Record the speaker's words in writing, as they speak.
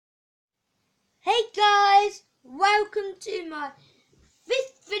guys, welcome to my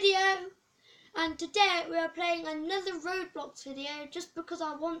 5th video, and today we are playing another Roblox video just because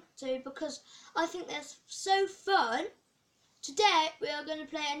I want to, because I think that's so fun. Today we are going to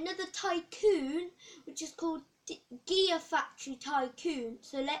play another tycoon which is called Gear Factory Tycoon,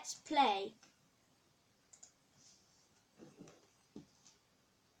 so let's play.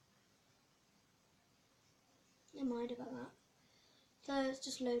 Never mind about that. So it's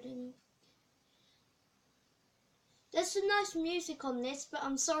just loading. There's some nice music on this, but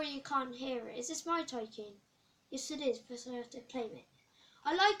I'm sorry you can't hear it. Is this my tycoon? Yes, it is, because I have to claim it.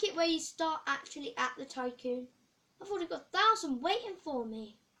 I like it where you start actually at the tycoon. I've already got 1,000 waiting for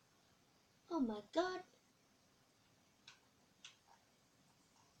me. Oh my god.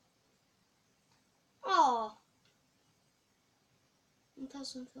 Oh.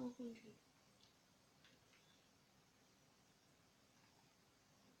 1,400.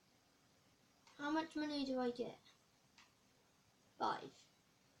 How much money do I get? 5.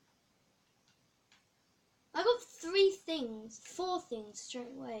 I got 4 things straight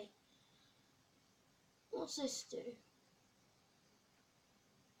away. What's this do?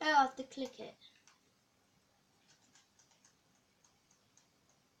 Oh, I have to click it.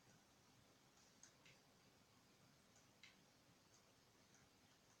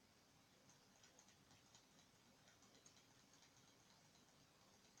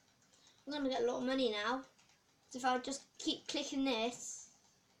 I'm going to get a lot of money now. So if I just keep clicking this,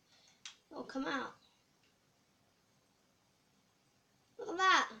 it'll come out. Look at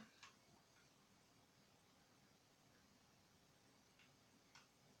that.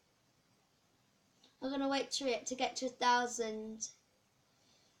 I'm going to wait for it to get to 1,000.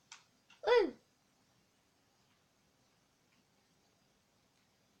 Ooh!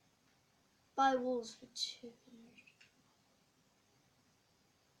 Buy walls for 200.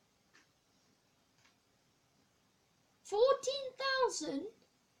 14,000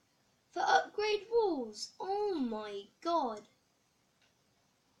 for upgrade walls. Oh my god.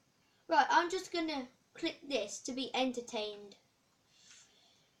 Right, I'm just going to click this to be entertained.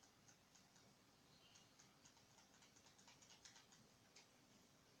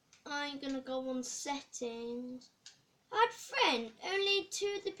 I'm going to go on settings. Add friend. Only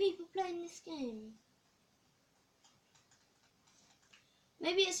 2 of the people playing this game.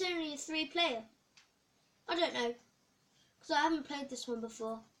 Maybe it's only a 3 player. I don't know. Because I haven't played this one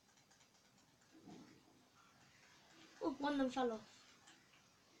before. Oh, one of them fell off.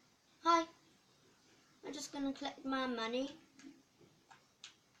 Hi. I'm just going to collect my money.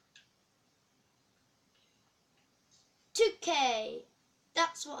 2K.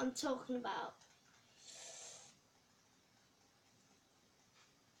 That's what I'm talking about.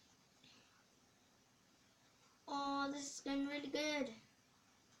 Oh, this is going really good.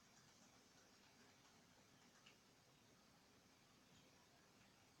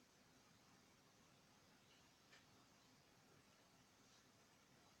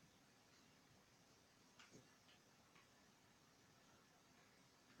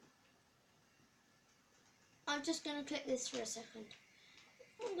 I'm just going to click this for a second.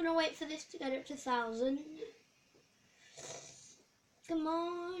 I'm going to wait for this to get up to 1,000. Come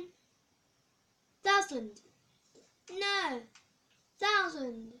on. 1,000. No.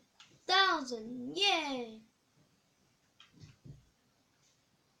 1,000. 1,000. Yay.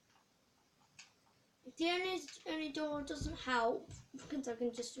 The only door doesn't help because I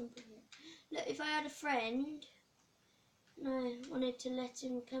can just jump in here. Look, if I had a friend and I wanted to let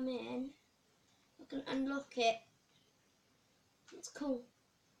him come in, I can unlock it. That's cool.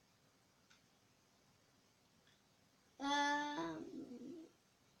 I'm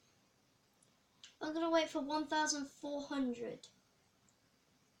going to wait for 1,400.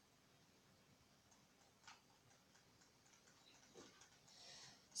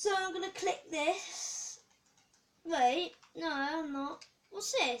 So I'm going to click this. Wait, no, I'm not.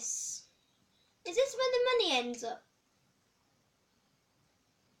 What's this? Is this where the money ends up?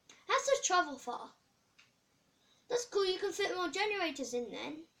 Has to travel far. That's cool, you can fit more generators in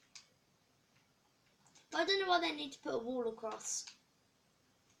then. But I don't know why they need to put a wall across.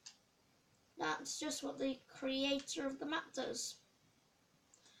 That's just what the creator of the map does.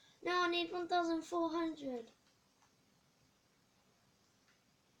 Now I need 1,400.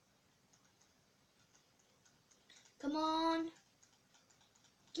 Come on.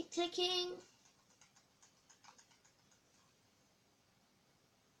 Keep clicking.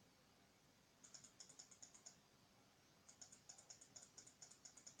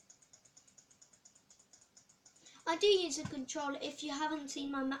 I do use a controller. If you haven't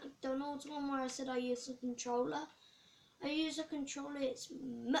seen my McDonald's one where I said I use a controller, I use a controller. It's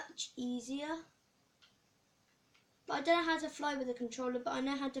much easier. But I don't know how to fly with the controller, but I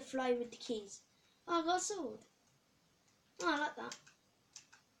know how to fly with the keys. Oh, I got a sword. Oh, I like that.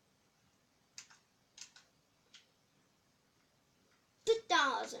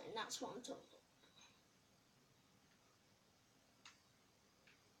 That's what I'm talking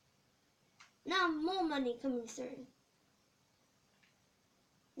about. Now more money coming through.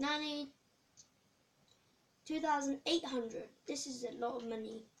 Now I need 2,800. This is a lot of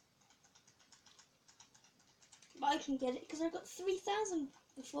money. But I can get it because I got 3,000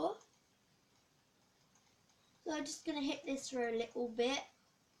 before. So I'm just going to hit this for a little bit.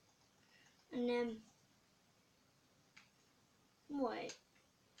 And then... wait.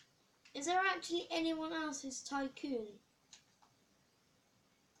 Is there actually anyone else's tycoon?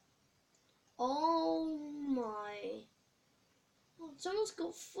 Oh my. Oh, someone's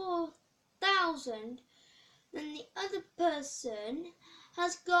got 4,000. Then the other person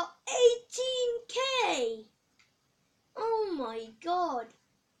has got 18k. Oh my god.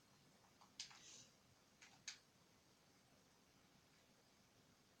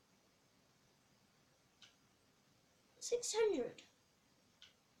 $600.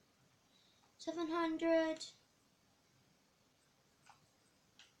 700.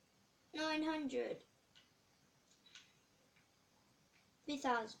 900.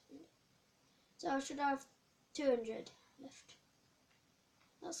 3,000. So I should have 200 left.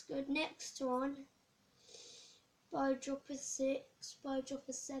 That's good. Next one. Buy drop of 6. Buy drop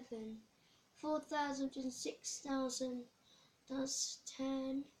of 7. 4,000 and 6,000. That's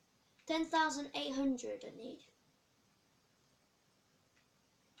 10. 10,800 I need.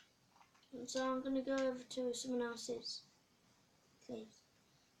 And so I'm going to go over to someone else's place.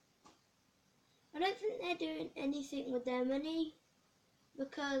 I don't think they're doing anything with their money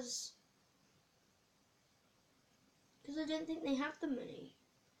because I don't think they have the money.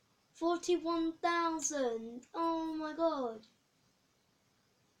 41,000. Oh my god.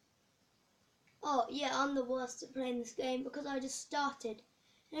 Oh yeah, I'm the worst at playing this game because I just started.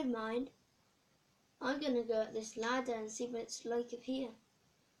 Never mind. I'm going to go at this ladder and see what it's like up here.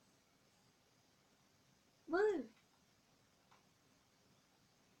 Woo!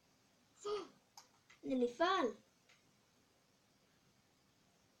 Nearly fell.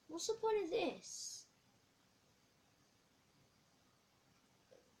 What's the point of this?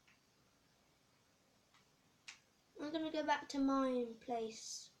 I'm going to go back to my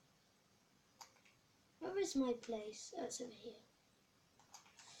place. Where is my place? Oh, it's over here.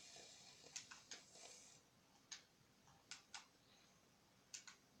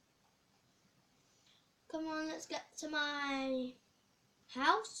 Come on, let's get to my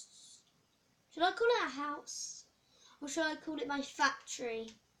house. Should I call it a house? Or should I call it my factory?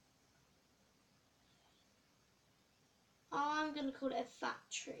 Oh, I'm going to call it a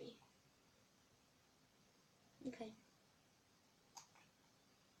factory. Okay.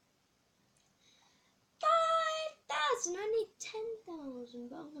 5,000. I need 10,000,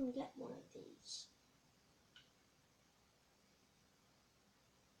 but I'm going to get one of these.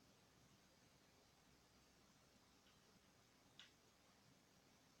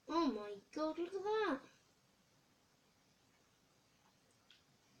 Oh my god, look at that.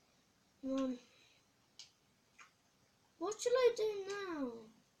 What should I do now?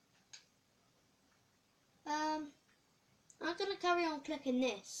 I'm going to carry on clicking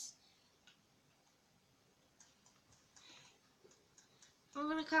this. I'm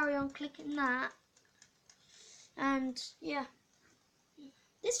going to carry on clicking that. And yeah.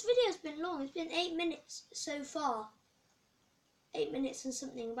 This video's been long. It's been 8 minutes so far. 8 minutes and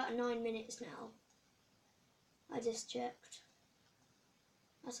something, about 9 minutes now. I just checked.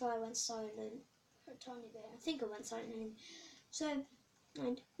 That's why I went silent for a tiny bit. I think I went silent anyway. So,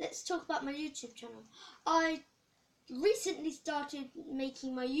 and let's talk about my YouTube channel. I recently started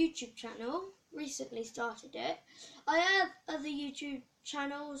making my YouTube channel. Recently started it. I have other YouTube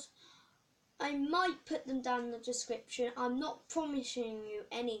channels. I might put them down in the description. I'm not promising you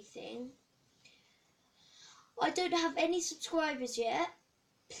anything. I don't have any subscribers yet.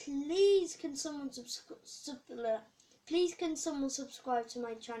 Please can someone subscribe to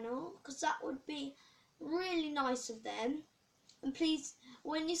my channel, because that would be really nice of them. And please,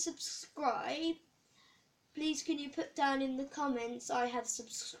 when you subscribe, please can you put down in the comments I have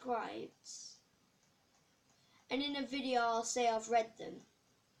subscribed, and in a video I'll say I've read them.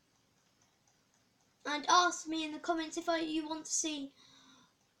 And ask me in the comments if you want to see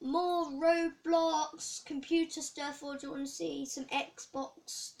more Roblox, computer stuff, or do you want to see some Xbox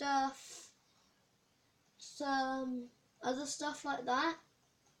stuff, some other stuff like that.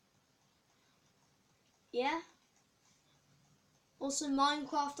 Yeah. Also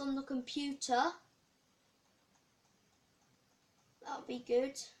Minecraft on the computer. That'll be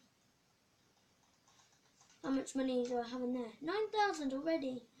good. How much money do I have in there? 9,000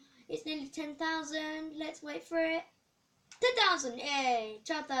 already. It's nearly 10,000. Let's wait for it. 10,000. Yay.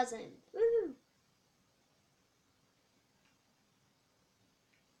 12,000. Woo.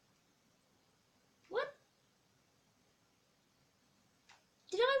 What?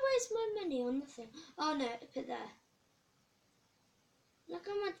 Did I waste my money on nothing? Oh no, put there. Look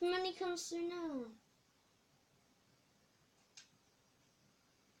how much money comes through now.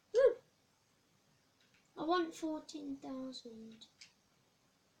 Woo. I want 14,000.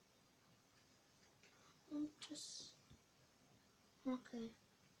 I'm just... Okay.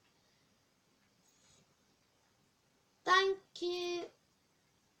 Thank you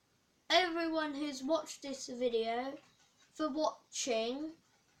everyone who's watched this video for watching.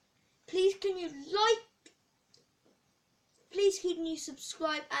 Please can you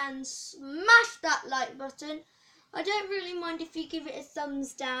subscribe and smash that like button. I don't really mind if you give it a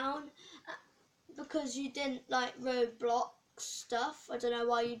thumbs down because you didn't like Roblox stuff. I don't know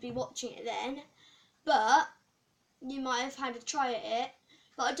why you'd be watching it then, but you might have had a try at it.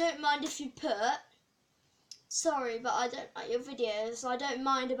 But I don't mind if you put, sorry, but I don't like your videos, so I don't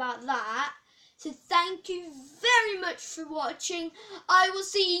mind about that. So thank you very much for watching. I will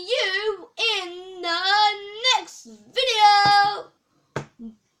see you in the next video.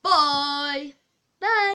 Bye. Bye.